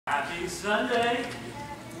Happy Sunday.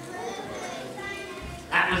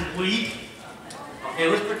 That was weak. Okay,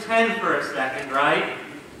 let's pretend for a second, right,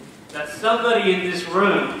 that somebody in this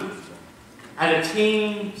room had a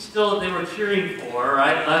team still that they were cheering for,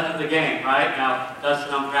 right, left of the game, right? Now,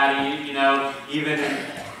 Dustin, I'm proud of you, you know, even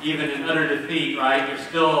in utter defeat, right, you're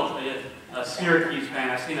still a Syracuse fan.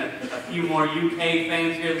 I've seen a few more UK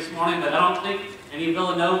fans here this morning, but I don't think any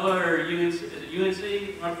Villanova or UNC, is it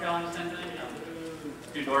UNC, North Carolina, same thing?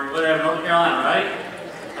 Whatever, North Carolina, right?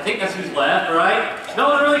 I think that's who's left, right? No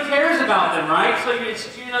one really cares about them, right? So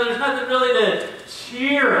you know, there's nothing really to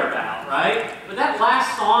cheer about, right? But that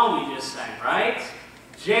last song we just sang, right?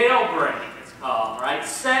 Jailbreak, it's called, right?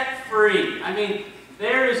 Set free. I mean,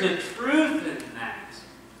 there is a truth in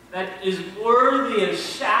that is worthy of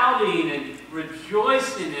shouting and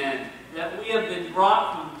rejoicing in, that we have been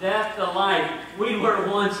brought from death to life. We were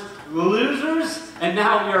once losers, and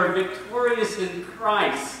now we are victorious in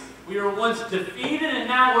Christ. We were once defeated, and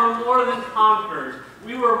now we're more than conquerors.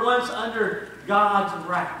 We were once under God's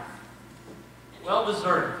wrath.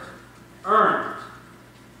 Well-deserved, earned,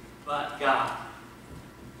 but God,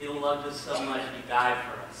 He loved us so much, He died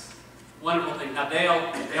for us. Wonderful thing. Now, Dale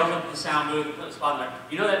up the sound booth and put the spotlight.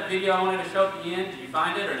 You know that video I wanted to show at the end? Did you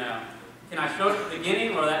find it or no? Can I show it at the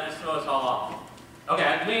beginning, or will that just throw us all off? Okay,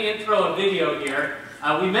 let me intro a video here.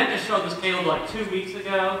 We meant to show this Caleb like 2 weeks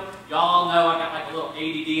ago. Y'all know I got like a little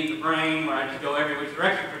ADD in the brain where I just go every which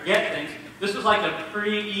direction, forget things. This was like a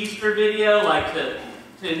pre-Easter video, like to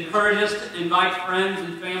encourage us to invite friends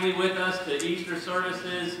and family with us to Easter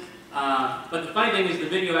services. But the funny thing is the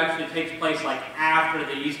video actually takes place like after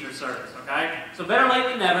the Easter service, okay? So better late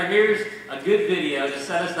than never. Here's a good video to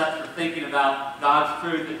set us up for thinking about God's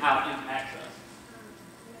truth and how it impacts us.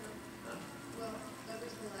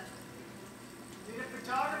 Need a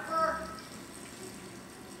photographer?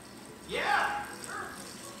 Yeah, sure.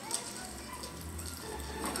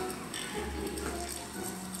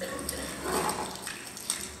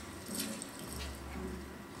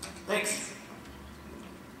 Thanks.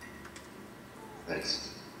 Thanks.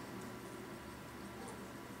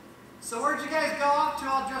 So where'd you guys go off to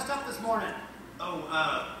all dressed up this morning?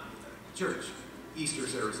 Oh, church. Easter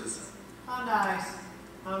services. How nice.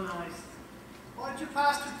 How nice. What did your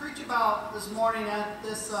pastor preach about this morning at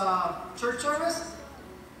this church service?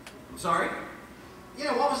 I'm sorry?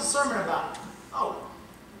 Yeah, what was the sermon about? Oh,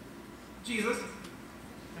 Jesus.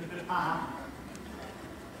 Uh-huh.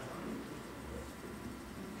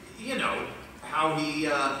 You know, how he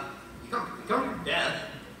come from death,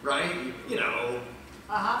 right? You know.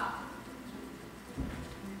 Uh-huh.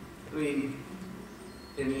 I mean,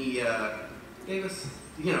 and he gave us,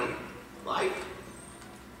 you know, life.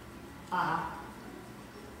 Uh-huh.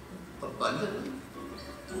 Abundantly.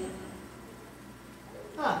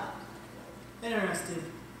 Huh. Interesting.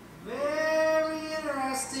 Very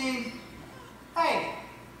interesting. Hey,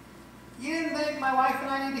 you didn't think my wife and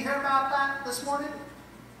I need to hear about that this morning?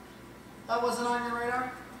 That wasn't on your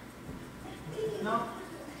radar? No?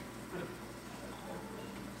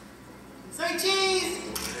 Say cheese!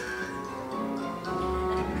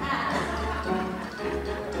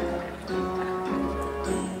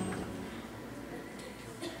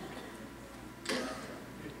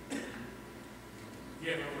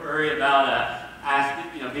 You ever worry about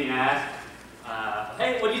being asked,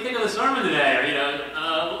 hey, what do you think of the sermon today? Or, you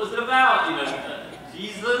know, what was it about? You know,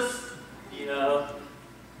 Jesus, you know.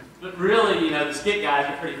 But really, you know, the skit guys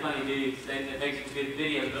are pretty funny dudes. They make some good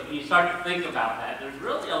videos. But when you start to think about that, there's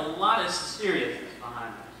really a lot of seriousness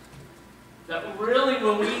behind that. That really,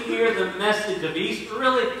 when we hear the message of Easter,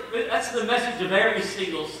 really, that's the message of every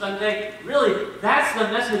single Sunday. Really, that's the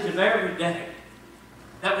message of every day.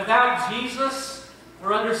 That without Jesus,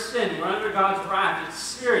 we're under sin. We're under God's wrath. It's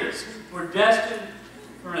serious. We're destined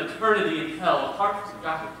for an eternity in hell, apart from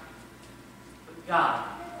God. But God,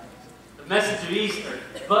 the message of Easter,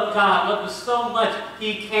 but God loved us so much,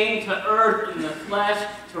 He came to earth in the flesh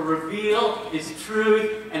to reveal His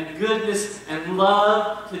truth and goodness and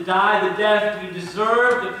love, to die the death we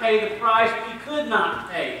deserve, to pay the price we could not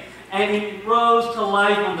pay. And He rose to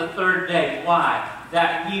life on the third day. Why?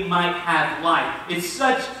 That we might have life. It's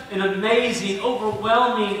such an amazing,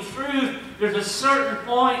 overwhelming truth. There's a certain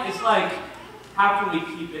point, it's like, how can we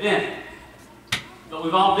keep it in? But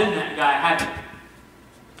we've all been that guy, haven't we?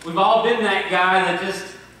 We've all been that guy that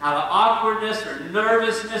just, out of awkwardness or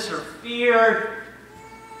nervousness or fear,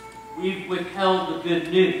 we've withheld the good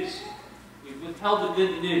news. We've withheld the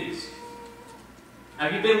good news. Now,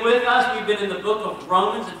 have you been with us? We've been in the book of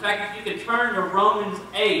Romans. In fact, if you could turn to Romans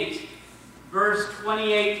 8, verse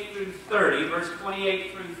 28 through 30,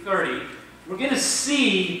 we're going to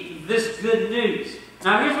see this good news.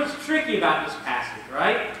 Now here's what's tricky about this passage,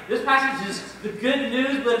 right? This passage is the good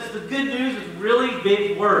news, but it's the good news with really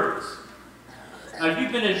big words. Now if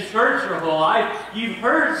you've been in church your whole life, you've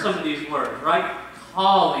heard some of these words, right?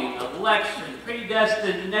 Calling, election,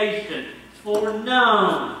 predestination,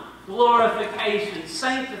 foreknown, glorification,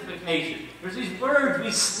 sanctification. There's these words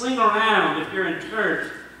we sling around if you're in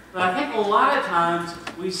church. But I think a lot of times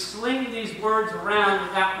we sling these words around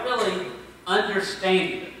without really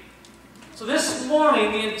understanding them. So this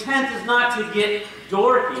morning, the intent is not to get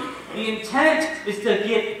dorky. The intent is to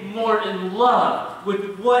get more in love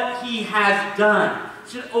with what He has done. It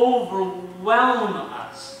should overwhelm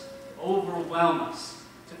us. Overwhelm us.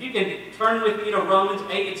 So if you can turn with me to Romans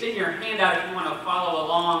 8. It's in your handout if you want to follow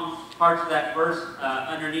along parts of that verse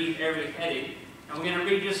underneath every heading. And we're going to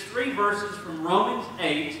read just 3 verses from Romans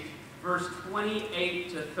 8, verse 28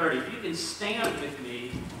 to 30. If you can stand with me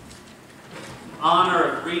in honor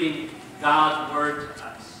of reading God's Word to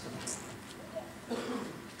us.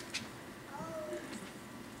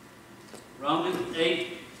 Romans 8,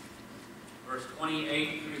 verse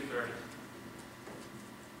 28 through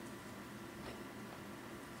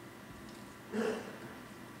 30.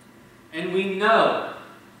 And we know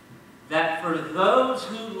that for those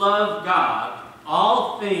who love God,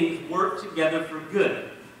 all things work together for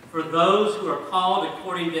good, for those who are called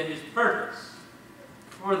according to His purpose.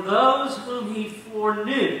 For those whom He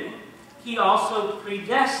foreknew, He also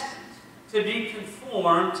predestined to be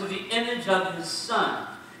conformed to the image of His Son,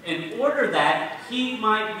 in order that He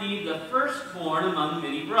might be the firstborn among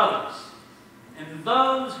many brothers. And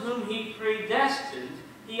those whom He predestined,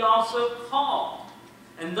 He also called.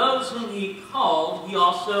 And those whom He called, He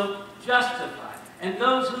also justified. And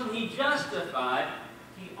those whom He justified,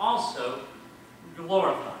 He also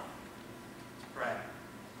glorified. Let's pray.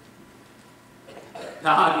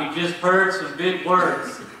 God, we just heard some big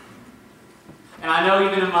words. And I know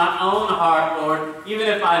even in my own heart, Lord, even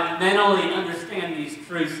if I mentally understand these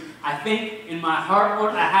truths, I think in my heart,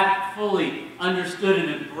 Lord, I haven't fully understood and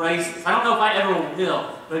embraced this. I don't know if I ever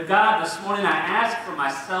will. But God, this morning I ask for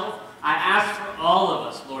myself, I ask for all of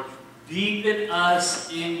us, Lord, deepen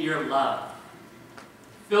us in your love.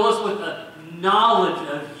 Fill us with a knowledge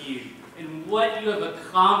of you and what you have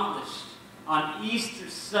accomplished on Easter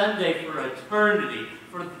Sunday for eternity,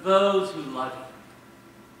 for those who love you,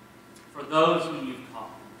 for those whom you've called.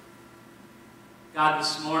 God,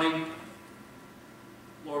 this morning,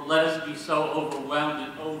 Lord, let us be so overwhelmed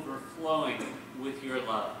and overflowing with your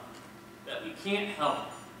love that we can't help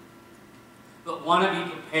but want to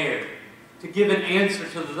be prepared to give an answer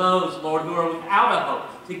to those, Lord, who are without a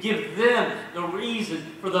hope, to give them the reason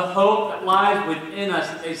for the hope that lies within us,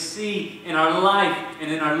 that they see in our life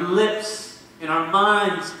and in our lips, in our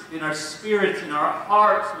minds, in our spirits, in our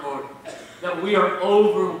hearts, Lord, that we are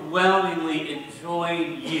overwhelmingly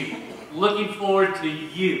enjoying you, looking forward to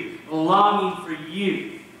you, longing for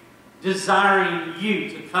you, desiring you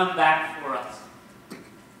to come back for us.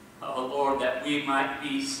 Oh, Lord, that we might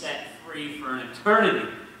be set free for an eternity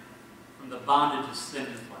from the bondage of sin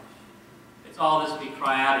and flesh. It's all this we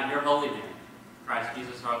cry out in your holy name, Christ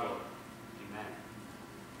Jesus our Lord. Amen.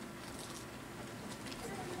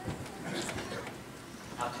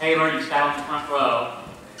 Now, Taylor, you sat on the front row,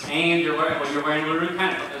 and you're wearing maroon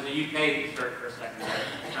kind of as a UK shirt for a second.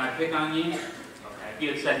 Can I pick on you? Okay. If you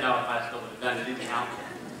had said no, I still would have done it. It didn't count.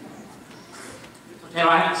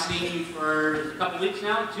 Taylor, I haven't seen you for a couple weeks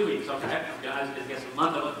now? 2 weeks, okay. I guess a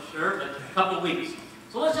month, I wasn't sure, but a couple weeks.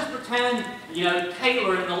 So let's just pretend,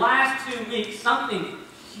 Taylor, in the last 2 weeks, something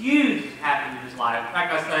huge has happened in his life. In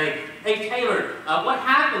fact, I say, hey, Taylor, what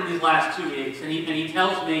happened these last 2 weeks? And he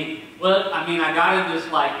tells me, well, I got in this,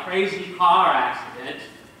 crazy car accident,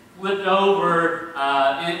 flipped over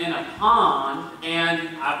in a pond, and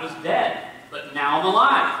I was dead. But now I'm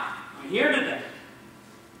alive. I'm here today.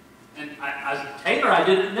 And Taylor, I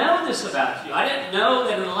didn't know this about you. I didn't know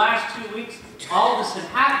that in the last 2 weeks all this had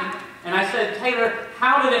happened. And I said, Taylor,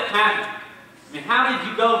 how did it happen? How did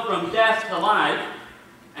you go from death to life?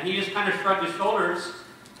 And he just kind of shrugged his shoulders.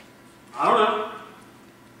 I don't know.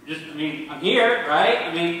 I'm here, right?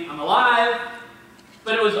 I'm alive.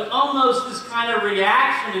 But it was almost this kind of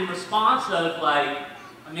reaction in response of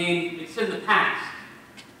it's in the past.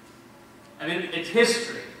 It's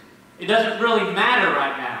history. It doesn't really matter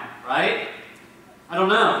right now. Right? I don't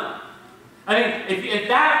know. If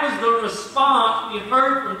that was the response we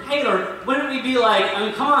heard from Taylor, wouldn't we be like,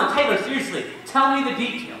 come on, Taylor, seriously, tell me the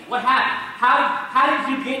details. What happened? How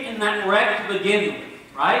did you get in that wreck to begin with?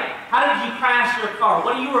 Right? How did you crash your car?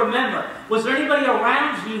 What do you remember? Was there anybody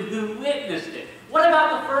around you who witnessed it? What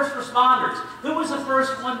about the first responders? Who was the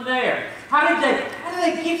first one there? How did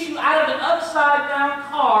they get you out of an upside-down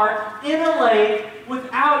car in a lake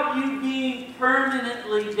without you being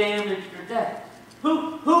permanently damaged or dead?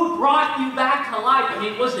 Who brought you back to life? I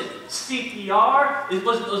mean, was it CPR?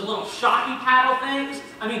 Was it those little shocky paddle things?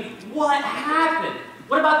 I mean, what happened?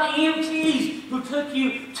 What about the EMTs who took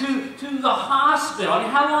you to the hospital? I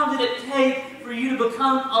mean, how long did it take for you to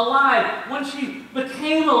become alive? Once you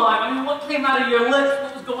became alive, I mean, what came out of your lips?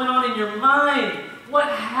 What was going on in your mind? What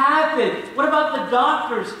happened? What about the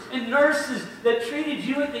doctors and nurses that treated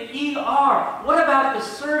you at the ER? What about the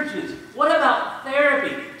surgeons? What about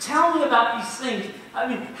therapy? Tell me about these things. I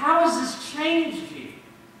mean, how has this changed you?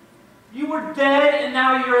 You were dead and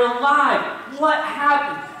now you're alive. What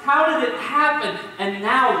happened? How did it happen? And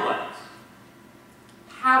now what?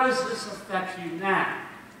 How does this affect you now?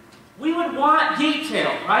 We would want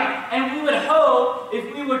details, right? And we would hope,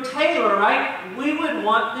 if we were Taylor, right, we would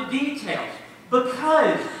want the details.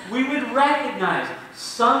 Because we would recognize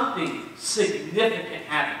something significant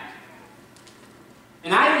happened.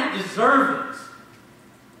 And I didn't deserve it.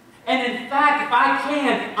 And in fact, if I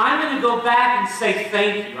can, I'm going to go back and say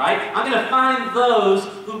thank you, right? I'm going to find those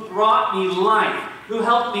who brought me life, who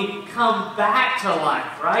helped me come back to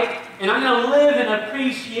life, right? And I'm going to live in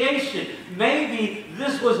appreciation. Maybe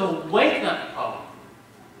this was a wake-up call,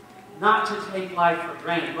 not to take life for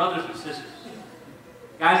granted. Brothers and sisters,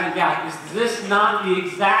 guys and gals, is this not the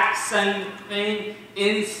exact same thing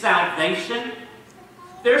in salvation?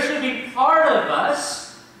 There should be part of us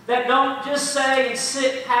that don't just say and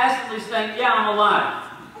sit passively saying, yeah, I'm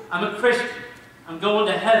alive. I'm a Christian. I'm going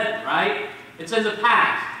to heaven, right? It's in the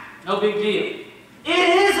past. No big deal. It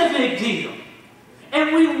is a big deal.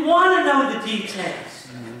 And we want to know the details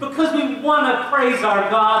because we want to praise our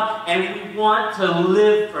God and we want to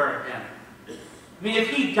live for Him. I mean, if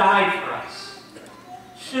He died for us,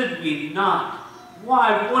 should we not?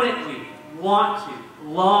 Why wouldn't we want to,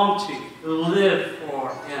 long to live for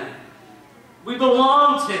Him? We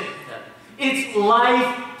belong to Him. It's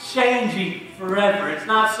life-changing forever. It's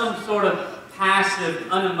not some sort of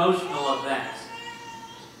passive, unemotional event.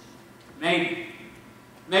 Maybe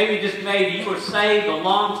just maybe you were saved a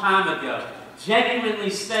long time ago,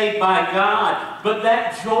 genuinely saved by God, but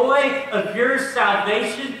that joy of your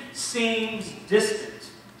salvation seems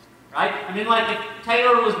distant. Right? I mean, like if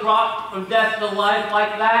Taylor was brought from death to life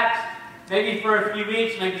like that, maybe for a few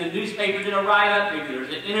weeks, maybe the newspaper did a write-up, maybe there was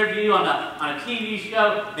an interview on a TV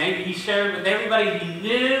show, maybe he shared with everybody he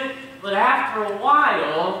knew, but after a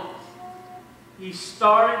while, he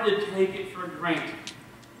started to take it for granted.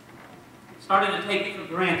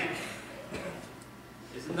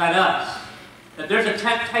 Isn't that us? That there's a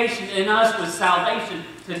temptation in us with salvation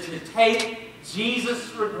to take Jesus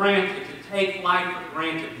for granted, to take life for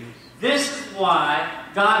granted. This is why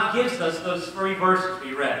God gives us those 3 verses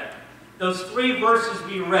we read. Those 3 verses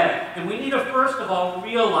we read. And we need to first of all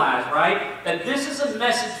realize, right, that this is a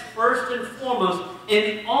message first and foremost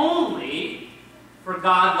and only for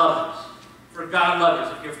God lovers. For God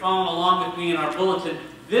lovers. If you're following along with me in our bulletin,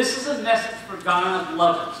 this is a message for God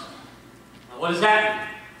lovers. Now, what does that mean?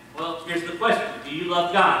 Well, here's the question. Do you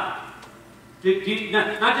love God? Do you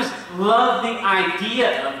not just love the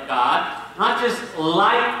idea of God, not just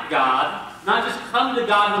like God, not just come to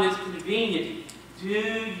God when it's convenient. Do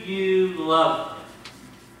you love Him?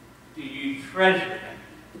 Do you treasure Him?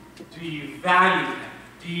 Do you value Him?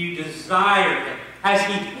 Do you desire Him? Has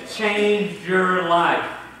He changed your life?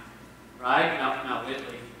 Right? No,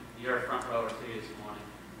 Whitley, you're a front rower too this morning.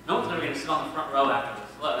 No one's ever going to sit on the front row after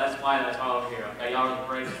this. Look, that's why that's all over here. Okay, y'all are the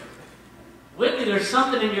bravest. Whitley, there's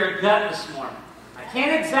something in your gut this morning. I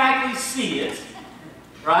can't exactly see it,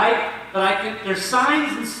 right? But there's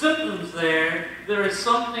signs and symptoms there. There is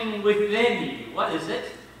something within you. What is it?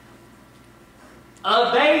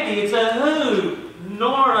 A baby. It's a who?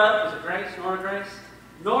 Nora. Is it Grace? Nora Grace?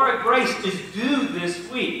 Nora Grace is due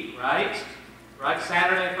this week, right? Right?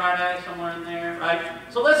 Saturday, Friday, somewhere in there, right?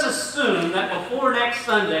 So let's assume that before next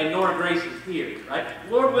Sunday, Nora Grace is here, right?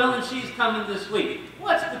 Lord willing, she's coming this week.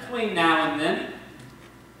 What's between now and then?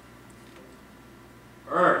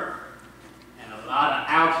 Birth. And a lot of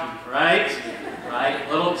ouchies, right? Right?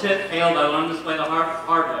 Little tip failed. I learned this way the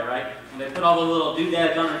hard way, right? When they put all the little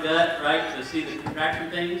doodads on her gut, right, to see the contraction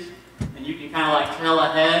things, and you can kind of like tell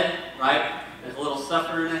ahead, right? There's a little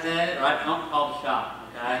suffering ahead, right? Don't call the shop.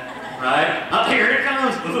 Okay? Right? Up here it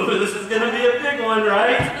comes. Ooh, this is going to be a big one,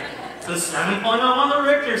 right? It's a 7.0 on the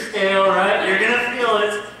Richter scale, right? You're going to feel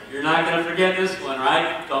it. You're not going to forget this one,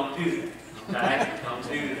 right? Don't do that. Okay? Don't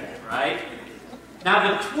do that, right?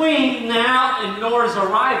 Now, between now and Nora's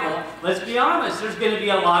arrival, let's be honest, there's going to be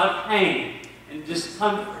a lot of pain and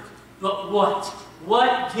discomfort. But what?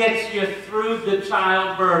 What gets you through the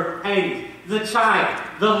childbirth pains? The child,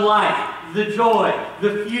 the life, the joy,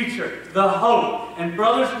 the future, the hope. And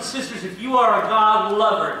brothers and sisters, if you are a God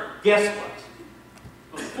lover, guess what?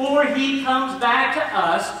 Before He comes back to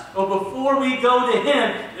us, or before we go to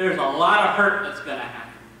Him, there's a lot of hurt that's going to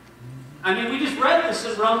happen. I mean, we just read this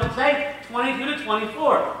in Romans 8, 22 to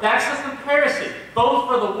 24. That's a comparison, both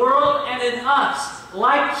for the world and in us.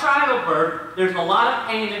 Like childbirth, there's a lot of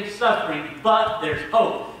pain and suffering, but there's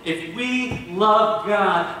hope. If we love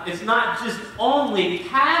God, it's not just only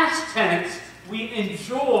past tense we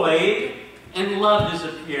enjoyed and love His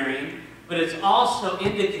appearing, but it's also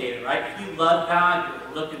indicated, right? If you love God,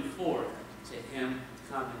 you're looking forward to Him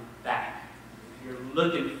coming back. You're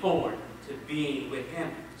looking forward to being with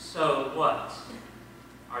Him. So what?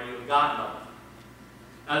 Are you a God lover?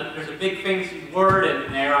 Now, there's a big fancy word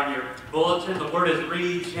in there on your bulletin. The word is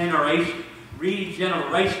regeneration.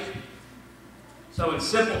 Regeneration. So in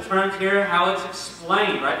simple terms here, how it's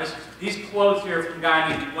explained, right? These quotes here are from a guy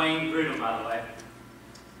named Wayne Grudem, by the way.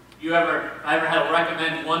 I ever had to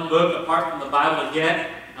recommend one book apart from the Bible to get?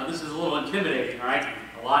 Now this is a little intimidating, right?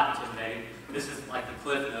 A lot intimidating. This is like the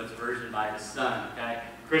Cliff Notes version by his son, okay?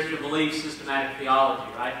 Christian belief, systematic theology,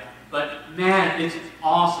 right? But man, it's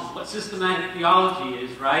awesome. What systematic theology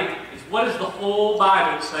is, right? Is what does the whole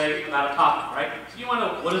Bible say about a topic, right? So you want to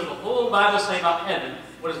know, what does the whole Bible say about heaven?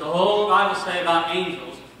 What does the whole Bible say about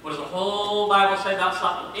angels? What does the whole Bible say about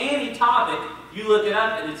something? Any topic, you look it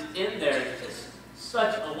up and it's in there. It's just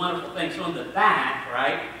such a wonderful thing. So in the back,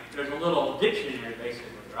 right, there's a little dictionary basically,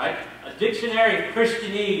 right? A dictionary of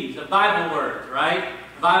Christianese, of Bible words, right?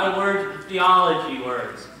 Bible words and theology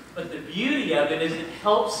words. But the beauty of it is it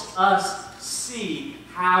helps us see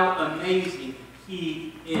how amazing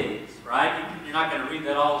He is, right? You're not going to read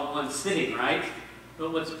that all in one sitting, right?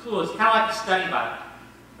 But what's cool is kind of like a study Bible.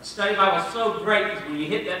 A study Bible is so great because when you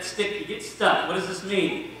hit that stick, you get stuck. What does this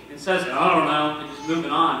mean? It says, I don't know, and just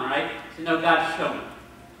moving on, right? So no, God show me.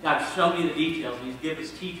 God show me the details, and He's given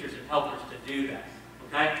us teachers and helpers to do that.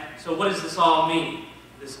 Okay? So what does this all mean?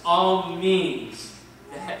 This all means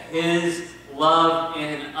that His love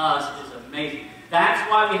in us is amazing. That's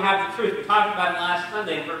why we have the truth. We talked about it last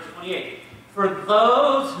Sunday in verse 28. For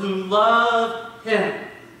those who love Him,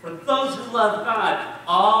 for those who love God,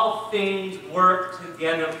 all things work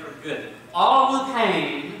together for good. All the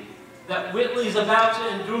pain that Whitley's about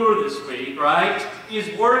to endure this week, right,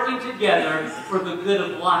 is working together for the good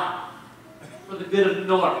of life, for the good of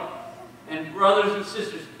North. And brothers and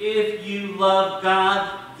sisters, if you love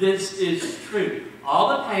God, this is true.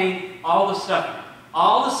 All the pain, all the suffering,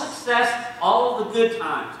 all the success, all of the good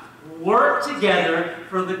times work together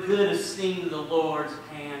for the good of seeing the Lord's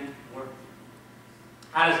hand work.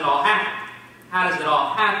 How does it all happen? How does it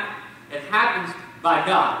all happen? It happens by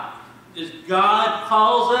God. Because God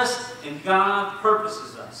calls us and God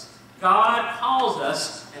purposes us. God calls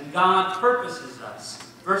us and God purposes us.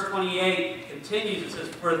 Verse 28 continues, it says,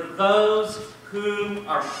 for those who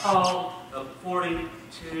are called according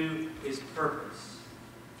to His purpose.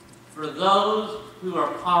 For those who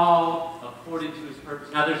are called according to His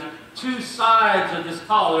purpose. Now there's two sides of this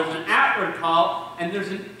call. There's an outward call and there's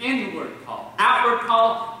an inward call. Outward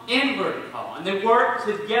call, inward call. And they work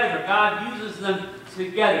together. God uses them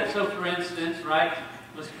together. So for instance, right,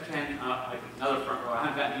 let's pretend another front row. I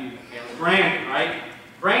haven't gotten you, Caleb. Brandon, right?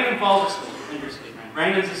 Brandon falls asleep in your sleep.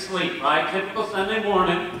 Brandon's asleep, right? Typical Sunday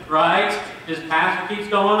morning, right? His pastor keeps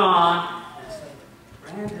going on.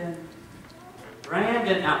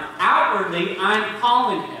 Brandon. Now, outwardly, I'm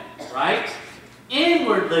calling him, right?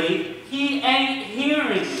 Inwardly, he ain't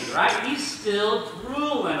hearing me, right? He's still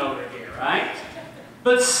drooling over here, right?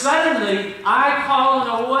 But suddenly, I call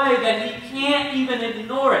in a way that he can't even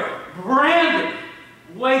ignore it. Brandon,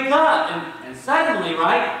 wake up. And suddenly,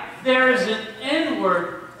 right, there's an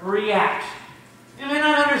inward reaction. You may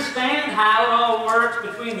not understand how it all works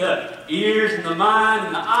between the ears and the mind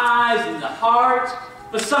and the eyes and the heart,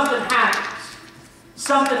 but something happens.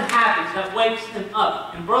 Something happens that wakes him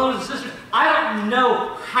up. And brothers and sisters, I don't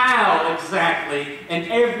know how exactly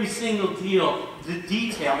in every single the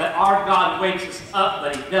detail that our God wakes us up,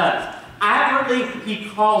 but He does. Outwardly, He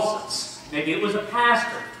calls us. Maybe it was a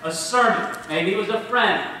pastor, a sermon. Maybe it was a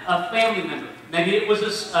friend, a family member. Maybe it was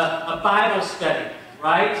a Bible study.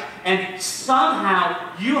 Right? And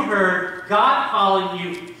somehow you heard God calling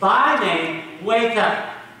you by name, wake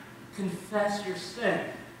up, confess your sin,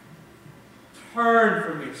 turn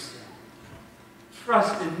from your sin,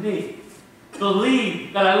 trust in me.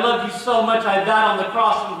 believe that I love you so much I died on the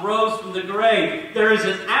cross and rose from the grave. There is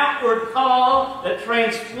an outward call that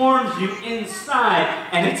transforms you inside,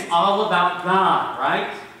 and it's all about God,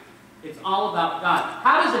 right? It's all about God.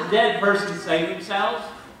 How does a dead person save themselves?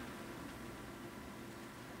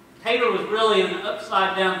 Taylor was really in an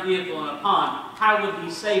upside-down vehicle in a pond. How would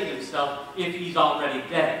he save himself if he's already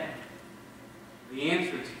dead? The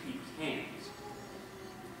answer is he can't.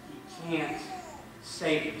 He can't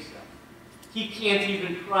save himself. He can't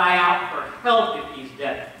even cry out for help if he's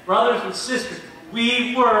dead. Brothers and sisters,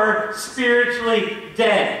 we were spiritually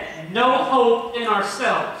dead. No hope in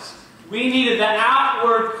ourselves. We needed the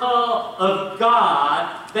outward call of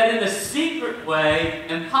God that in a secret way,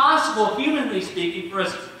 impossible humanly speaking for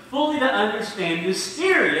us fully to understand,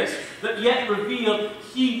 mysterious, but yet revealed,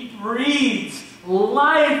 He breathes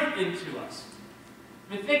life into us.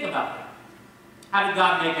 I mean, think about that. How did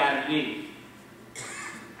God make Adam and Eve?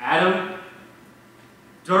 Adam,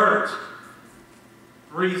 dirt,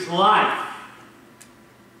 breathes life.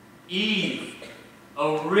 Eve,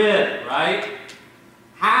 a rib, right?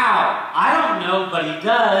 How? I don't know, but He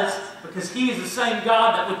does, because He is the same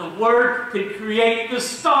God that with the Word could create the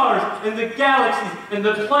stars and the galaxies and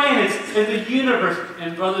the planets and the universe.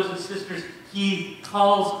 And brothers and sisters, He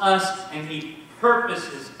calls us and He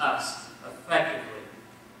purposes us effectively.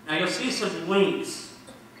 Now you'll see some links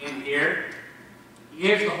in here.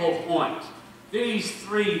 Here's the whole point. These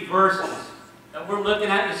 3 verses that we're looking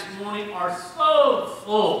at this morning are so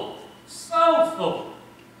full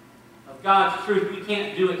of God's truth. We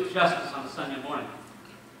can't do it justice on a Sunday morning.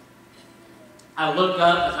 I looked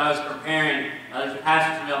up as I was preparing. There's a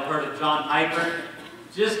pastor you may have heard of, John Piper.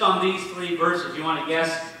 Just on these 3 verses, you want to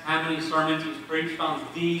guess how many sermons he's preached on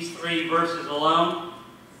these 3 verses alone?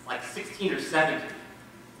 Like 16 or 17.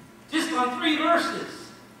 Just on 3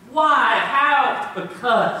 verses. Why? How?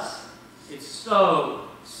 Because it's so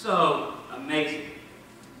amazing.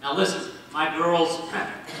 Now listen, my girls,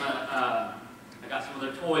 I got some of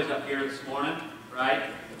their toys up here this morning, right?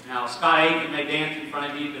 Now, Scott Aiken may dance in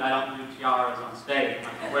front of you, but I don't do tiaras on stage. I'm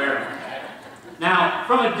not going to wear them, okay? Now,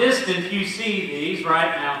 from a distance, you see these,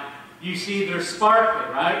 right? Now, you see they're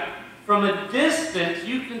sparkly, right? From a distance,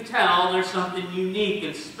 you can tell there's something unique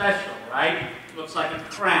and special, right? It looks like a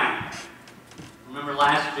crown. Remember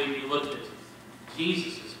last week we looked at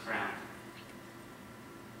Jesus' crown.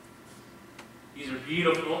 These are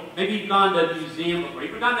beautiful. Maybe you've gone to a museum before.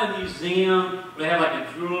 You've gone to a museum where they have like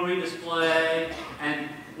a jewelry display, and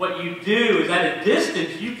what you do is at a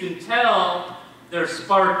distance you can tell they're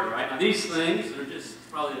sparkly, right? Now these things are just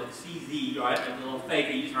probably like CZ, right? Like little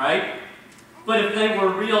fakies, right? But if they were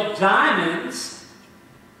real diamonds,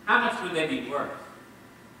 how much would they be worth?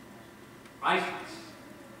 Priceless.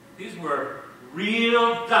 These were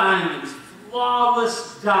real diamonds,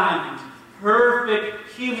 flawless diamonds, perfect,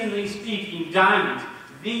 humanly speaking, diamonds.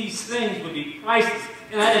 These things would be priceless.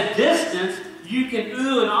 And at a distance, you can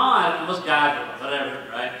ooh and ah at most guys are whatever,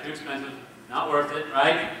 right? Too expensive, not worth it,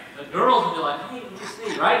 right? The girls would be like, hey, let me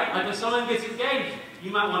see, right? Like when someone gets engaged,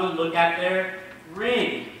 you might want to look at their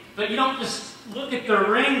ring. But you don't just look at their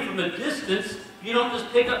ring from a distance. You don't just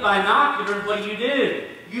pick up binoculars. What do?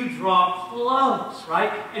 You draw close,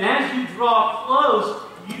 right? And as you draw close,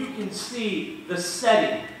 you can see the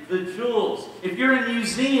setting, the jewels. If you're in a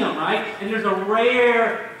museum, right, and there's a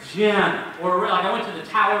rare gem, or like I went to the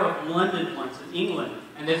Tower of London once in England,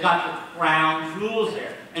 and they've got the crown jewels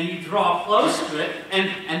there. And you draw close to it,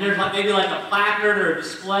 and there's like maybe like a placard or a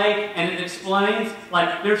display, and it explains,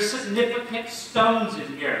 like, there's significant stones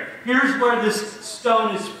in here. Here's where this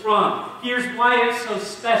stone is from. Here's why it's so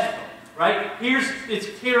special, right? Here's its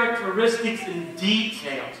characteristics and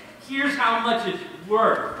details. Here's how much it's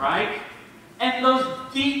worth, right? And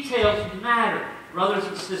those details matter, brothers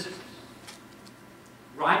and sisters.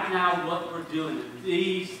 Right now, what we're doing in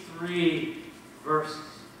these 3 verses,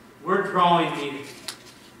 we're drawing these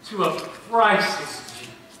to a priceless gem.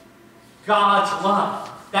 God's love.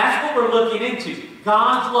 That's what we're looking into.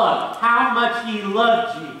 God's love. How much He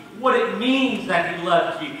loved you. What it means that He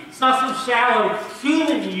loved you. It's not some shallow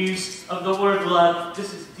human use of the word love.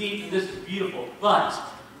 This is deep. This is beautiful. But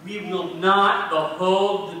we will not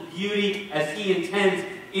behold the beauty as He intends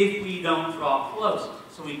if we don't draw close.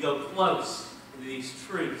 So we go close to these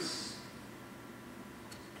truths.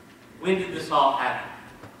 When did this all happen?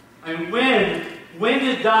 I mean, when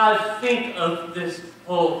did God think of this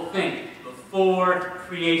whole thing? Before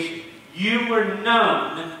creation. You were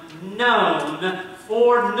known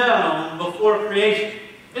before creation.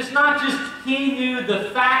 It's not just He knew the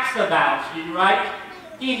facts about you, right?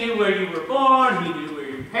 He knew where you were born. He knew where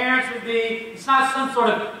your parents would be. It's not some sort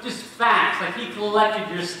of just facts, like He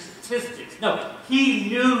collected your statistics. No, he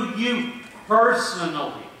knew you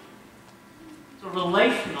personally. It's a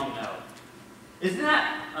relational know. Isn't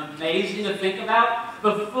that amazing to think about?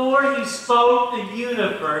 Before he spoke the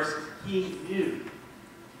universe, he knew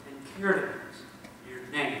and cared about your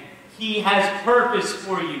name. He has purpose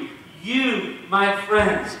for you. You, my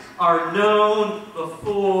friends, are known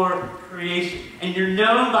before creation. And you're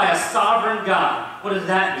known by a sovereign God. What does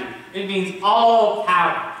that mean? It means all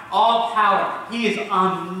power. All power. He is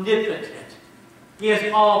omnipotent. He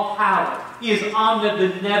has all power. He is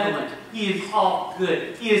omnibenevolent. He is all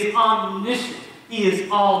good. He is omniscient. He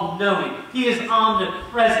is all-knowing. He is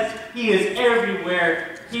omnipresent. He is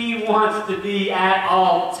everywhere. He wants to be at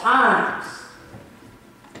all times.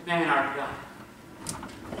 Man, our God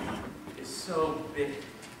is so big.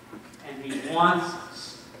 And He wants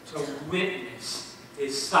us to witness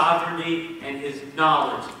His sovereignty and His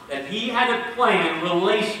knowledge. That He had a plan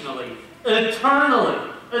relationally,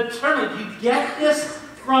 eternally. Eternally. You get this?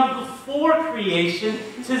 From before creation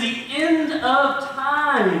to the end of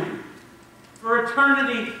time. For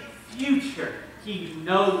eternity future, He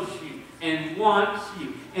knows you and wants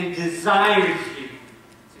you and desires you.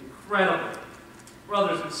 It's incredible.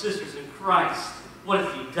 Brothers and sisters in Christ, what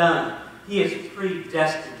has He done? He has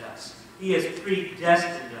predestined us. He has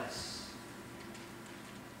predestined us.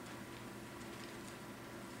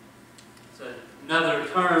 It's another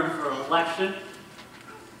term for election.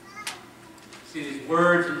 See these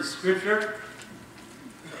words in the Scripture?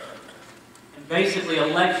 And basically,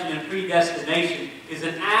 election and predestination is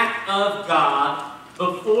an act of God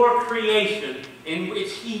before creation in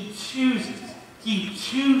which He chooses. He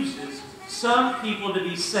chooses some people to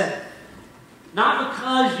be saved. Not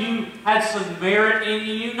because you had some merit in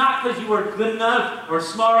you, not because you were good enough, or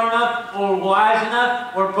smart enough, or wise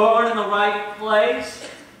enough, or born in the right place.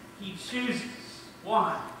 He chooses.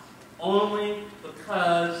 Why? Only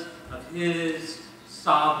because of His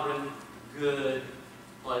sovereign good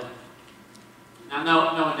pleasure. Now,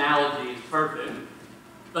 no analogy is perfect,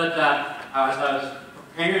 but as I was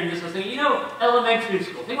preparing this, I was thinking, elementary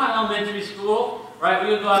school. Think about elementary school, right?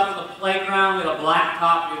 We would go out to the playground, we had a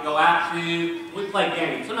blacktop we'd go out to, we'd play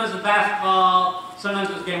games. Sometimes it was basketball, sometimes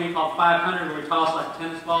it was a game we called 500 where we tossed like a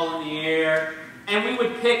tennis ball in the air, and we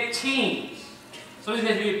would pick teams. Some of these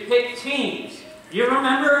days we would pick teams. You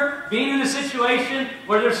remember being in a situation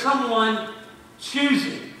where there's someone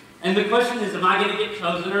choosing, and the question is, am I going to get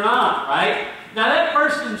chosen or not, right? Now that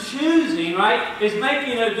person choosing, right, is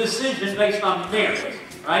making a decision based on merit,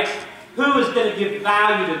 right? Who is going to give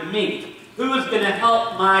value to me? Who is going to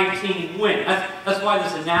help my team win? That's why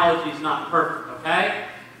this analogy is not perfect, okay?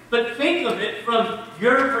 But think of it from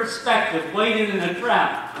your perspective, waiting in the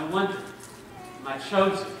crowd. I wonder, am I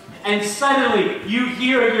chosen? And suddenly you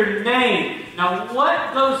hear your name. Now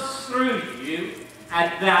what goes through you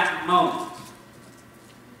at that moment?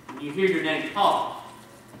 When you hear your name called,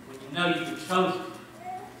 when you know you've been chosen,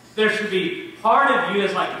 there should be part of you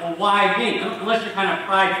that's like, well, why me? Unless you're kind of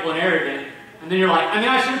prideful and arrogant. And then you're like,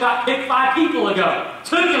 I should have got picked 5 people ago.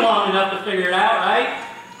 Took you long enough to figure it out, right?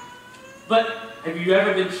 But have you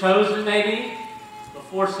ever been chosen, maybe,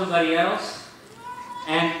 before somebody else?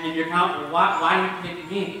 And you're kind of, well, why did you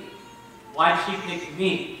pick me? Why did she pick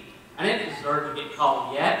me? I didn't deserve to get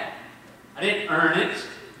called yet. I didn't earn it.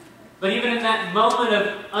 But even in that moment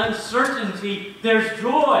of uncertainty, there's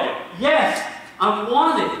joy. Yes, I'm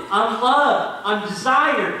wanted, I'm loved, I'm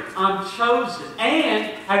desired, I'm chosen. And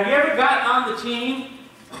have you ever gotten on the team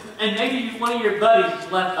and maybe one of your buddies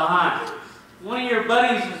is left behind? One of your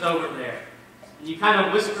buddies is over there. And you kind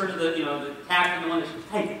of whisper to the captain, the one that says,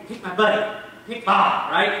 hey, pick my buddy. Pick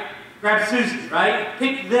Bob, right? Grab Susan, right?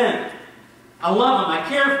 Pick them. I love them. I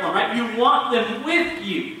care for them, right? You want them with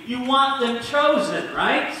you. You want them chosen,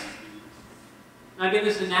 right? Now, again,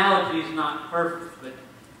 this analogy is not perfect, but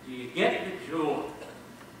do you get the joy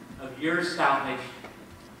of your salvation?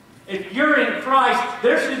 If you're in Christ,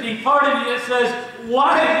 there should be part of you that says,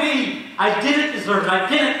 why me? I didn't deserve it. I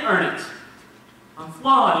didn't earn it. I'm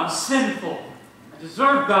flawed. I'm sinful. I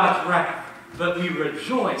deserve God's wrath. But we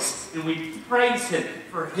rejoice and we praise Him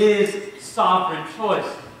for His sovereign choice.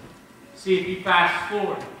 See, if you fast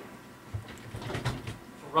forward to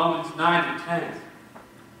Romans 9 and 10,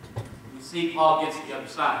 you see Paul gets to the other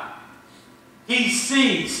side. He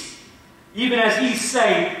sees, even as he's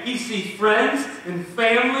saved, he sees friends and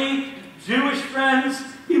family, Jewish friends.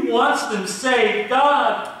 He wants them saved.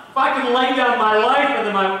 God, if I can lay down my life for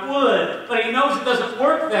them, I would. But he knows it doesn't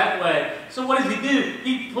work that way. So what does he do?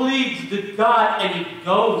 He pleads to God and he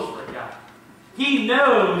goes for God. He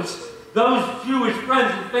knows those Jewish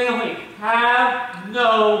friends and family have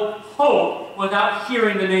no hope without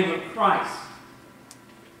hearing the name of Christ.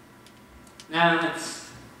 Now,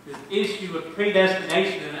 this issue of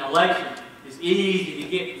predestination and election is easy to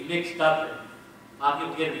get mixed up in. A lot of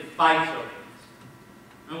people get in fights over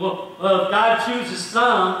this. And well, if God chooses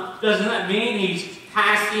some, doesn't that mean He's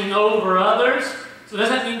passing over others? So does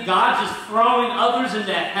that mean God's just throwing others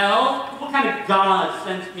into hell? What kind of God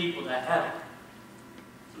sends people to hell?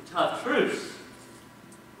 Some tough truths.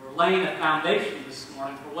 We're laying a foundation this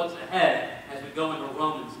morning for what's ahead as we go into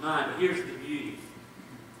Romans 9. But here's the beauty.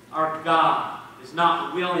 Our God is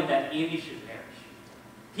not willing that any should perish.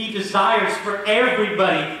 He desires for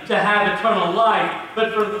everybody to have eternal life.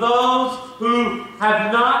 But for those who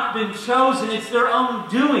have not been chosen, it's their own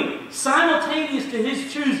doing. Simultaneous to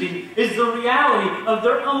His choosing is the reality of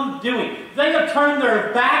their own doing. They have turned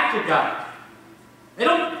their back to God. They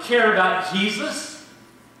don't care about Jesus.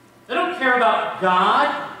 They don't care about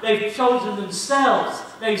God. They've chosen themselves.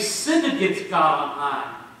 They've sinned against God on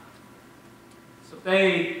high. So if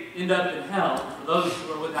they end up in hell, for those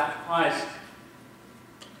who are without Christ,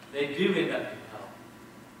 they do end up in hell.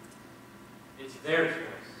 It's their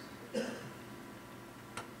choice.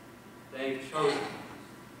 They've chosen.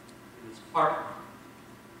 It's partner.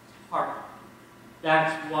 It's partner.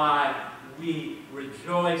 That's why we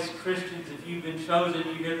rejoice, Christians. If you've been chosen,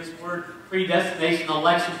 you hear this word, predestination,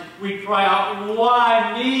 election. We cry out,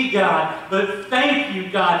 why me, God? But thank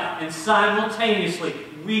you, God. And simultaneously,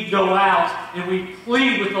 we go out and we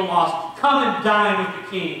plead with the lost. Come and dine with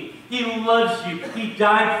the King. He loves you. He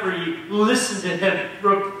died for you. Listen to Him.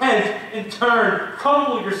 Repent and turn.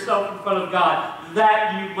 Humble yourself in front of God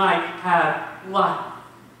that you might have life.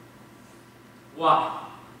 Why?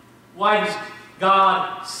 Why does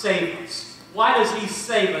God save us? Why does He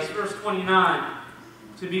save us? Verse 29,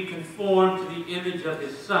 to be conformed to the image of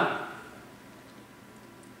His Son.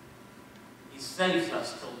 He saves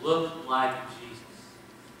us to look like Jesus.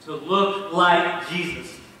 To look like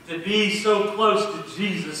Jesus. To be so close to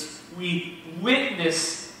Jesus, we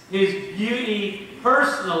witness His beauty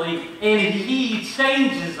personally, and He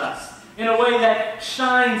changes us in a way that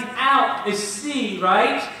shines out as see,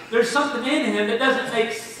 right? There's something in Him that doesn't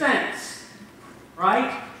make sense, right?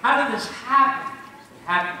 How did this happen? It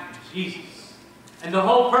happened to Jesus. And the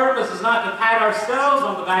whole purpose is not to pat ourselves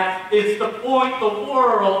on the back, it's to point the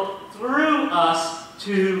world through us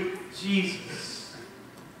to Jesus.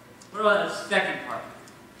 What about the second part?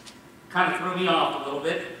 Kind of threw me off a little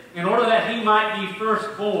bit. In order that He might be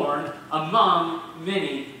firstborn among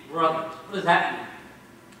many brothers. What does that mean?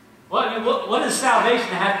 Well, what does salvation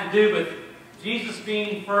have to do with Jesus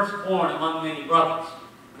being firstborn among many brothers?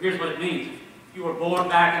 Well, here's what it means. If you were born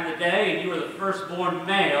back in the day and you were the firstborn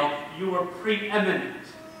male, you were preeminent,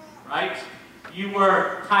 right? You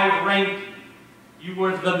were high-ranking. You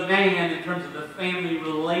were the man in terms of the family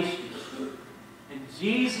relationship. And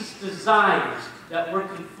Jesus desires that we're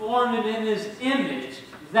conformed in His image,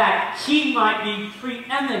 that He might be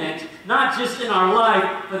preeminent, not just in our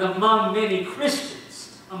life, but among many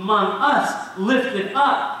Christians, among us, lifted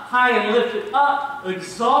up, high and lifted up,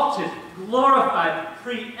 exalted, glorified,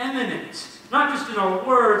 preeminent. Not just in our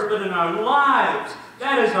words, but in our lives.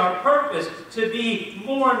 That is our purpose, to be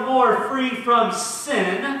more and more free from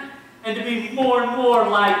sin, and to be more and more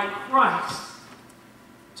like Christ.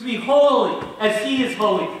 To be holy as He is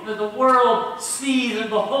holy, that the world sees and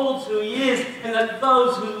beholds who He is, and that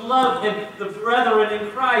those who love Him, the brethren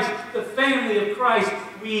in Christ, the family of Christ,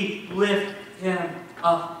 we lift Him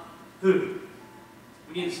up. Who?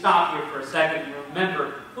 We need to stop here for a second and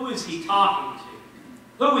remember, who is He talking to?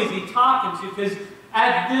 Who is He talking to? Because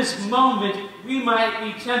at this moment, we might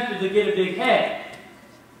be tempted to get a big head.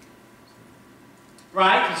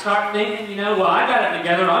 Right? To start thinking, well, I got it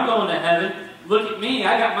together, I'm going to heaven. Look at me,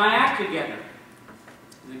 I got my act together.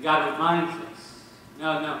 And then God reminds us,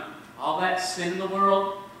 no. All that sin in the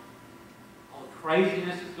world, all the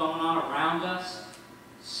craziness that's going on around us,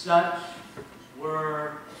 such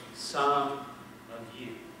were some of you.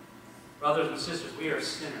 Brothers and sisters, we are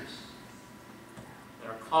sinners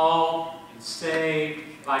that are called and saved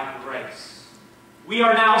by grace. We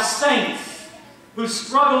are now saints who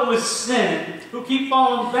struggle with sin, who keep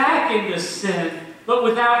falling back into sin, but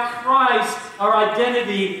without Christ, our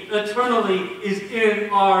identity eternally is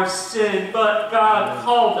in our sin. But God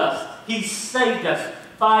called us. He saved us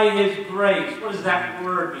by His grace. What does that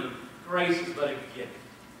word mean? Grace is but a gift.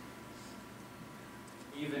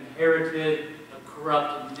 We've inherited a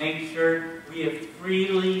corrupted nature. We have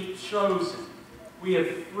freely chosen. We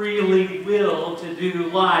have freely willed to do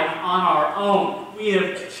life on our own. We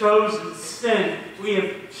have chosen sin. We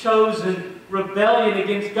have chosen rebellion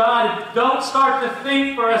against God. Don't start to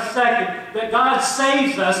think for a second that God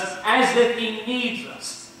saves us as if He needs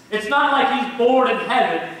us. It's not like He's bored in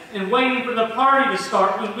heaven and waiting for the party to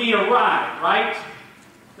start when we arrive, right?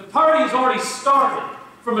 The party has already started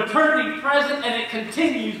from eternity present, and it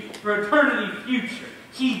continues for eternity future.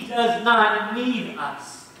 He does not need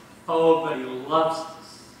us. Oh, but he loves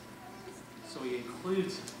us. So he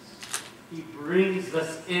includes us. He brings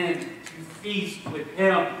us in to feast with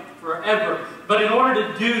him forever. But in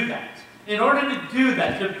order to do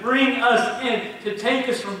that, to bring us in, to take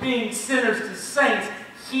us from being sinners to saints,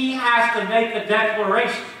 he has to make a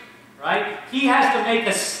declaration, right? He has to make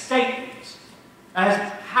a statement as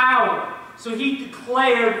power. So he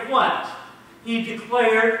declared what? He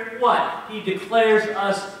declared what? He declares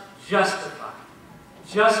us justified.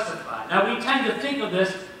 Justified. Now we tend to think of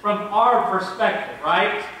this from our perspective,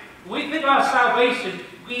 right? When we think about salvation,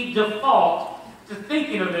 we default to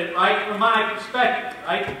thinking of it, right, from my perspective,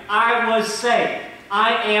 right? I was saved.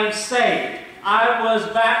 I am saved. I was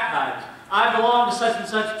baptized. I belong to such and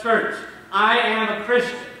such church. I am a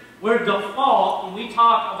Christian. We're default, when we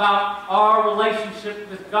talk about our relationship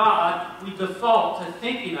with God, we default to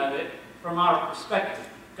thinking of it from our perspective.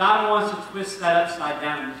 God wants to twist that upside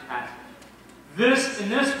down in this passage. In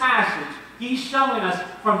this passage, he's showing us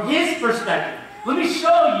from his perspective. Let me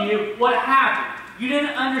show you what happened. You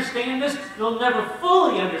didn't understand this. You'll never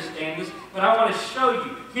fully understand this, but I want to show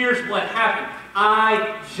you. Here's what happened.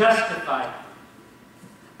 I justified you.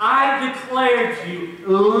 I declared you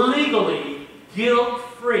legally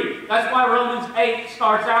guilt-free. That's why Romans 8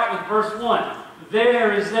 starts out with verse 1.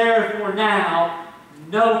 There is therefore now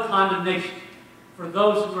no condemnation for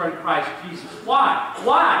those who are in Christ Jesus. Why?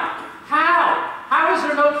 Why? How? How is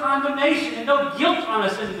there no condemnation and no guilt on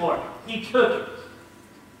us anymore? He took it.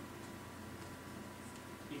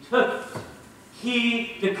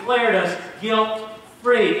 He declared us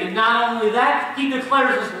guilt-free. And not only that, he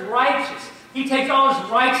declares us righteous. He takes all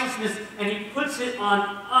his righteousness and he puts it on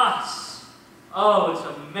us. Oh, it's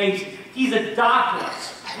amazing. He's adopted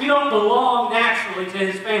us. We don't belong naturally to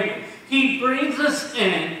his family. He brings us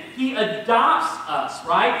in. He adopts us,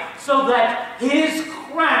 right? So that his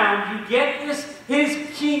crown, you get this, his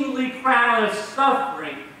kingly crown of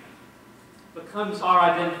suffering becomes our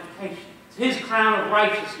identification. His crown of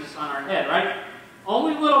righteousness on our head, right?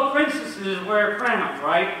 Only little princesses wear crowns,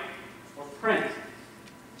 right? Or prince.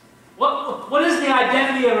 What is the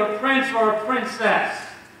identity of a prince or a princess?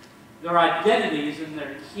 Their identity is in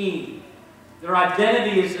their king. Their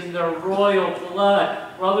identity is in their royal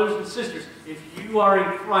blood. Brothers and sisters, if you are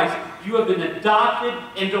in Christ, you have been adopted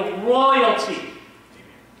into royalty.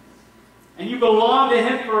 And you belong to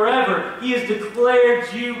him forever. He has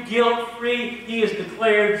declared you guilt-free. He has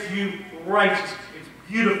declared you righteous. It's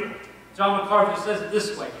beautiful. John MacArthur says it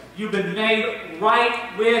this way. You've been made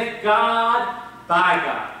right with God by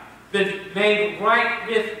God. Been made right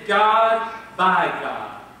with God by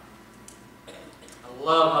God. I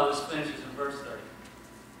love how this finishes in verse 30.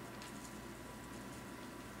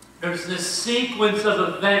 There's this sequence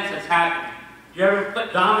of events that's happening. You ever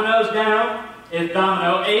put dominoes down? If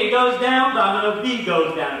domino A goes down, domino B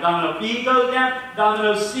goes down. If domino B goes down,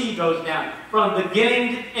 domino C goes down. From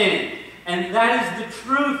beginning to end. And that is the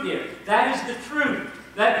truth here. That is the truth.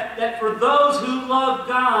 That for those who love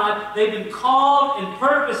God, they've been called and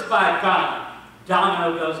purposed by God.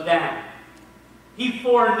 Domino goes down. He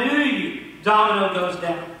foreknew you. Domino goes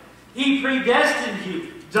down. He predestined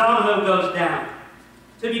you. Domino goes down.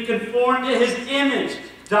 To be conformed to his image.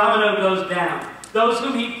 Domino goes down. Those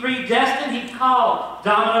whom he predestined, he called.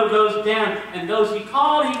 Domino goes down. And those he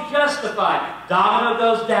called, he justified. Domino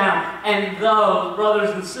goes down. And those,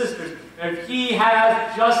 brothers and sisters, if he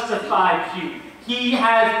has justified you, he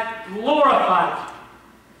has glorified you.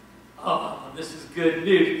 Oh, this is good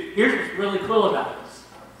news. Here's what's really cool about this.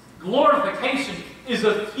 Glorification is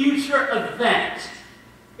a future event.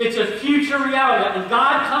 It's a future reality. When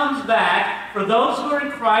God comes back, for those who are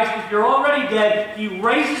in Christ, if you're already dead, he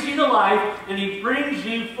raises you to life, and he brings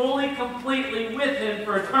you fully, completely with him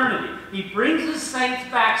for eternity. He brings his saints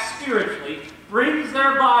back spiritually, brings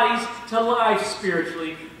their bodies to life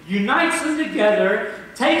spiritually, unites them together,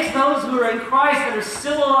 takes those who are in Christ that are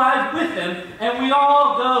still alive with him, and we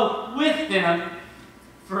all go with him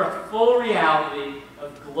for a full reality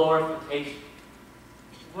of glorification.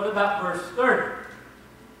 What about verse 30?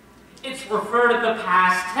 It's referred to the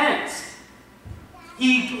past tense.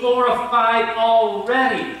 He glorified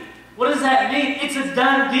already. What does that mean? It's a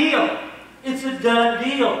done deal. It's a done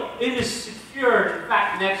deal. It is secured. In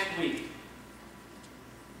fact, next week,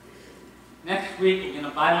 we're going to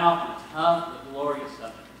bite off the tongue of the glorious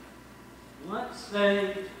subject. Once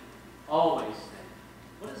saved, always saved.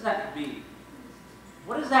 What does that mean?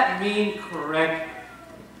 What does that mean correctly?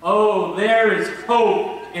 Oh, there is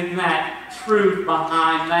hope in that truth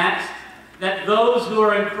behind that. That those who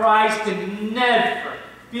are in Christ can never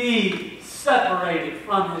be separated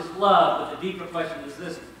from His love. But the deeper question is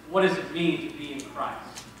this: what does it mean to be in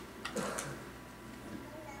Christ?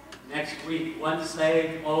 Next week, once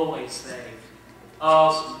saved, always saved.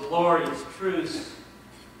 Oh, some glorious truths,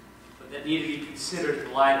 but that need to be considered in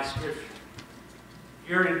the light of Scripture. If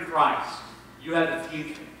you're in Christ, you have a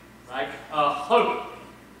future, right? A hope.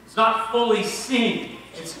 It's not fully seen.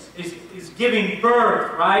 It's giving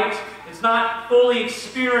birth, right? It's not fully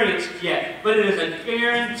experienced yet, but it is a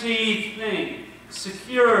guaranteed thing,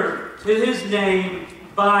 secured to His name,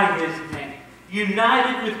 by His name.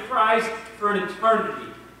 United with Christ for an eternity.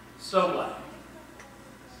 So what?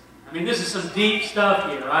 I mean, this is some deep stuff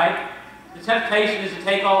here, right? The temptation is to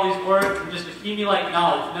take all these words and just accumulate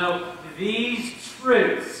knowledge. No, these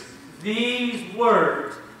truths, these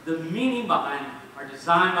words, the meaning behind them, are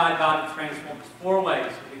designed by God to transform us. 4 ways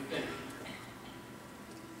that we think.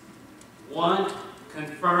 1,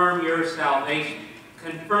 confirm your salvation.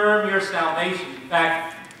 Confirm your salvation. In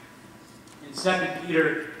fact, in 2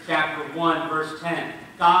 Peter chapter 1, verse 10,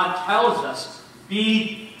 God tells us,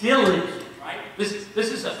 be diligent, right? This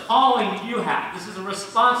is a calling you have. This is a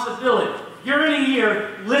responsibility. If you're in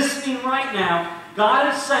here listening right now,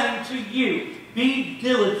 God is saying to you, be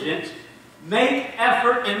diligent, make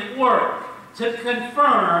effort and work to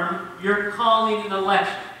confirm your calling and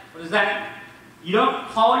election. What does that mean? You don't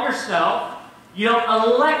call yourself, you don't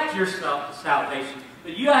elect yourself to salvation,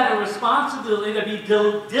 but you have a responsibility to be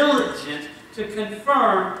diligent to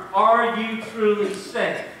confirm, are you truly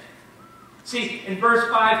saved? See, in verse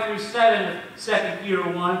 5 through 7 of 2 Peter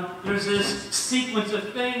 1, there's this sequence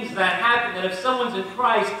of things that happen, that if someone's in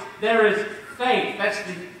Christ, there is faith. That's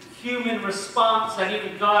the human response that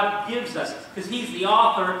even God gives us, because He's the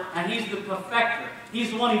author and He's the perfecter. He's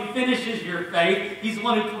the one who finishes your faith, He's the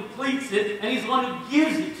one who completes it, and He's the one who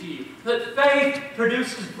gives it to you. But faith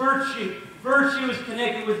produces virtue. Virtue is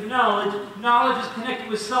connected with knowledge. Knowledge is connected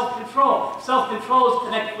with self-control. Self-control is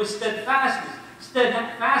connected with steadfastness.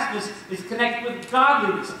 Steadfastness is connected with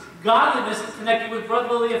godliness. Godliness is connected with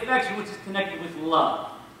brotherly affection, which is connected with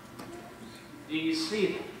love. Do you see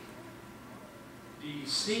that? Do you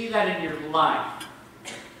see that in your life?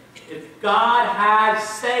 If God has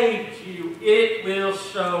saved you, it will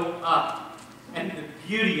show up. And the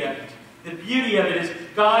beauty of it is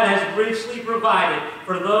God has richly provided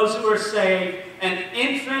for those who are saved an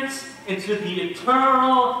entrance into the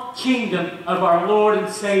eternal kingdom of our Lord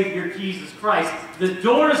and Savior Jesus Christ. The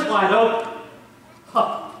door is wide open.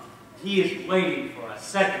 He is waiting for us.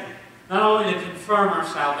 Secondly, not only to confirm our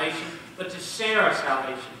salvation, but to share our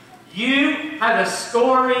salvation. You have a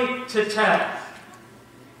story to tell.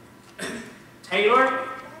 Taylor,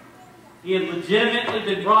 he had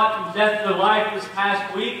legitimately been brought from death to life this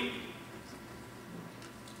past week.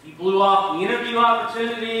 He blew off the interview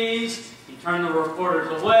opportunities. He turned the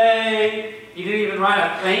reporters away. He didn't even write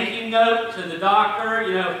a thank you note to the doctor.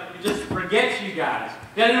 You know, he just forgets you guys.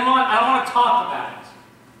 He doesn't want, I don't want to talk about it.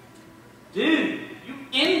 Dude, you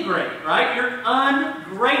ingrate, right? You're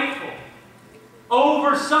ungrateful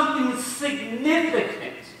over something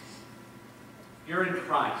significant. You're in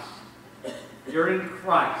Christ. You're in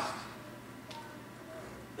Christ.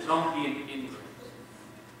 Don't be an ingrate.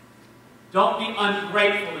 Don't be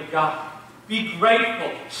ungrateful to God. Be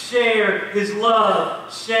grateful. Share His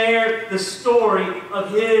love. Share the story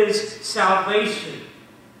of His salvation.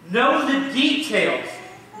 Know the details.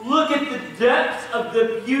 Look at the depths of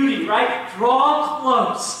the beauty, right? Draw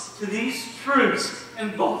close to these truths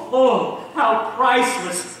and behold how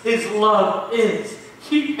priceless His love is.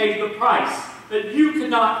 He paid the price that you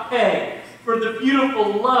cannot pay for the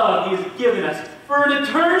beautiful love He has given us for an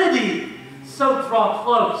eternity. So draw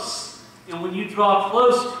close. And when you draw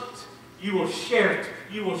close to it, you will share it,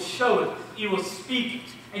 you will show it, you will speak it,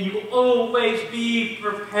 and you will always be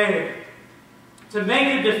prepared to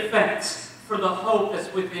make a defense for the hope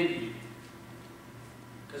that's within you.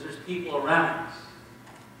 Because there's people around us.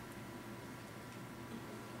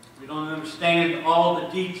 We don't understand all the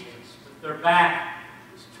details, but their back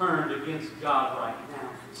is turned against God right now.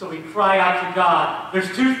 So we cry out to God.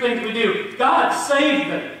 There's 2 things we do. God, save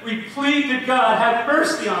them. We plead to God, have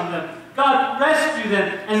mercy on them. God, rescue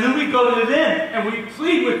them. And then we go to them and we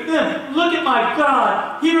plead with them. Look at my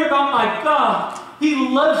God. Hear about my God. He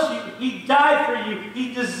loves you. He died for you.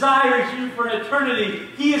 He desires you for an eternity.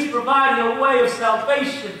 He has provided a way of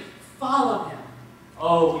salvation. Follow Him.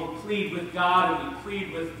 Oh, we plead with God and we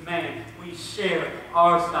plead with man. we share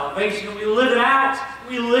our salvation. We live it out.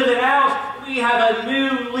 We live it out. We have a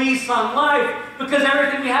new lease on life because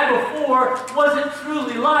everything we had before wasn't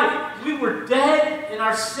truly life. We were dead in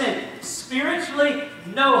our sin. Spiritually,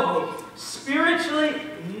 no hope. Spiritually,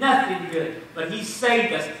 nothing good. But He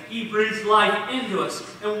saved us. He breathes life into us.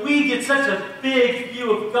 And we get such a big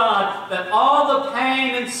view of God that all the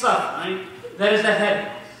pain and suffering that is ahead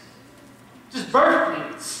of us, just birth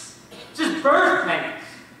pains. Just birth pains.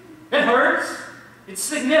 It hurts. It's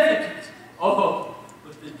significant. Oh,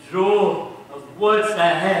 but the joy of what's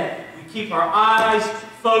ahead. We keep our eyes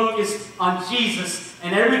focused on Jesus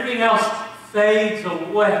and everything else fades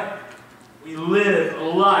away. We live a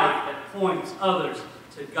life that points others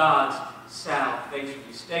to God's salvation.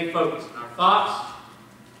 We stay focused on our thoughts,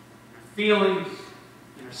 our feelings,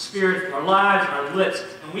 in our spirit, our lives, our lips,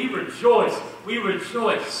 and we rejoice. We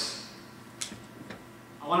rejoice.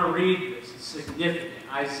 I want to read this. It's significant.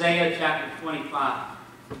 Isaiah chapter 25.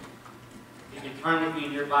 You can turn with me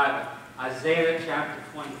in your Bible. Isaiah chapter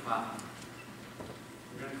 25.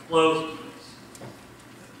 We're going to close with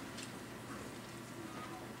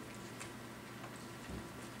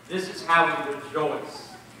this. This is how we rejoice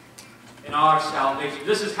in our salvation.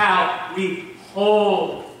 This is how we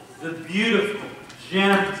hold the beautiful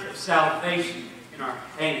gems of salvation in our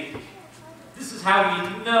hands. This is how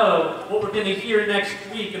we know what we're going to hear next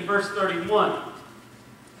week in verse 31.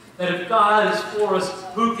 That if God is for us,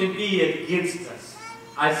 who can be against us?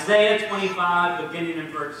 Isaiah 25, beginning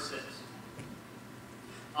in verse 6.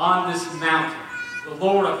 On this mountain, the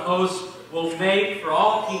Lord of hosts will make for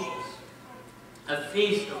all peoples a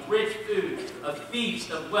feast of rich food, a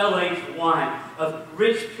feast of well-aged wine, of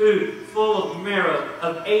rich food full of marrow,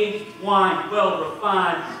 of aged wine well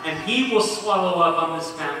refined, and He will swallow up on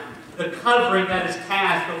this mountain the covering that is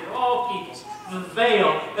cast over all peoples, the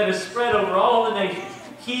veil that is spread over all the nations.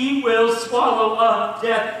 He will swallow up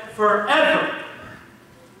death forever.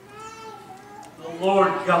 The Lord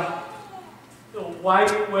God will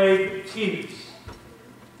wipe away the tears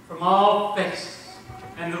from all faces,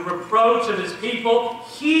 and the reproach of His people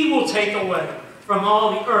He will take away from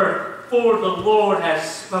all the earth, for the Lord has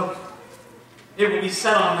spoken. It will be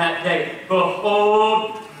said on that day,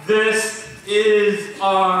 behold, this is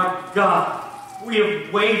our God. We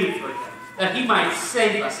have waited for Him, that He might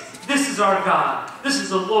save us. This is our God. This is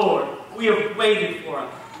the Lord. We have waited for Him.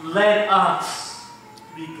 Let us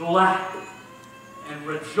be glad and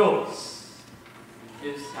rejoice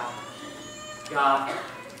in His salvation. God,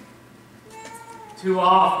 too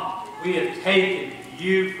often we have taken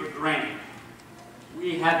You for granted.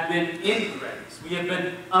 We have been ingrates. We have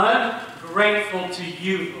been ungrateful to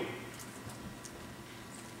You, Lord.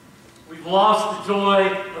 We've lost the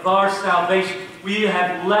joy of our salvation. We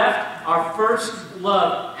have left our first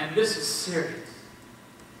love, and this is serious.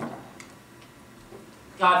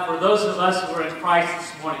 God, for those of us who are in Christ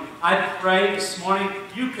this morning, I pray this morning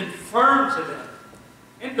You confirm to them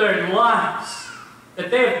in their lives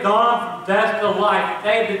that they have gone from death to life, that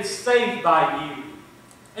they have been saved by You.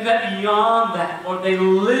 And that beyond that, Lord, they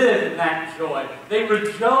live in that joy. They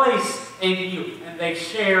rejoice in You, and they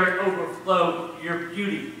share and overflow Your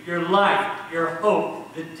beauty, Your life, Your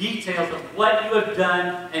hope, the details of what You have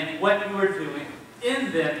done and what You are doing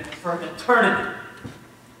in them for eternity.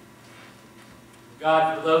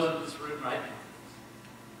 God, for those in this room right now,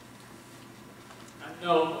 I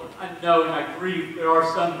know, Lord, I know and I grieve there are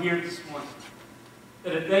some here this morning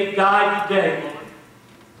that if they died today, Lord,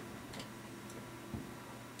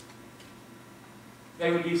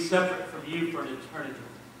 they would be separate from You for an eternity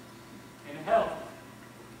in hell.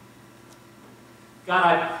 God,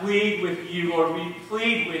 I plead with You, Lord. We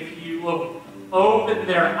plead with You, Lord. Open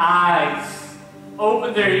their eyes.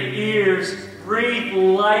 Open their ears. Breathe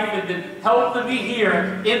life in them. Help them to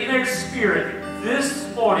hear in their spirit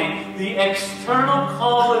this morning the external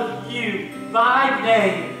call of You by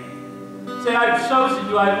name. Say, I've chosen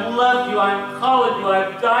You, I've loved You, I'm calling You,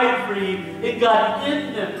 I've died for You. And God,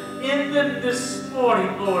 in them this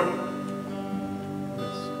morning, Lord,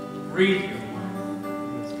 breathe Your life.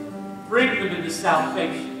 Bring them into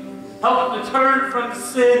salvation. Help them to turn from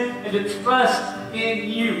sin and to trust in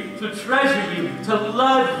You, to treasure You, to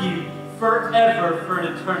love You forever for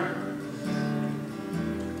an eternity.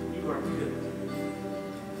 You are good.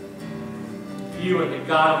 You are the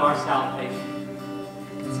God of our salvation.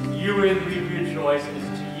 It's in You we rejoice, and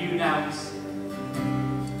it's to You now we sing.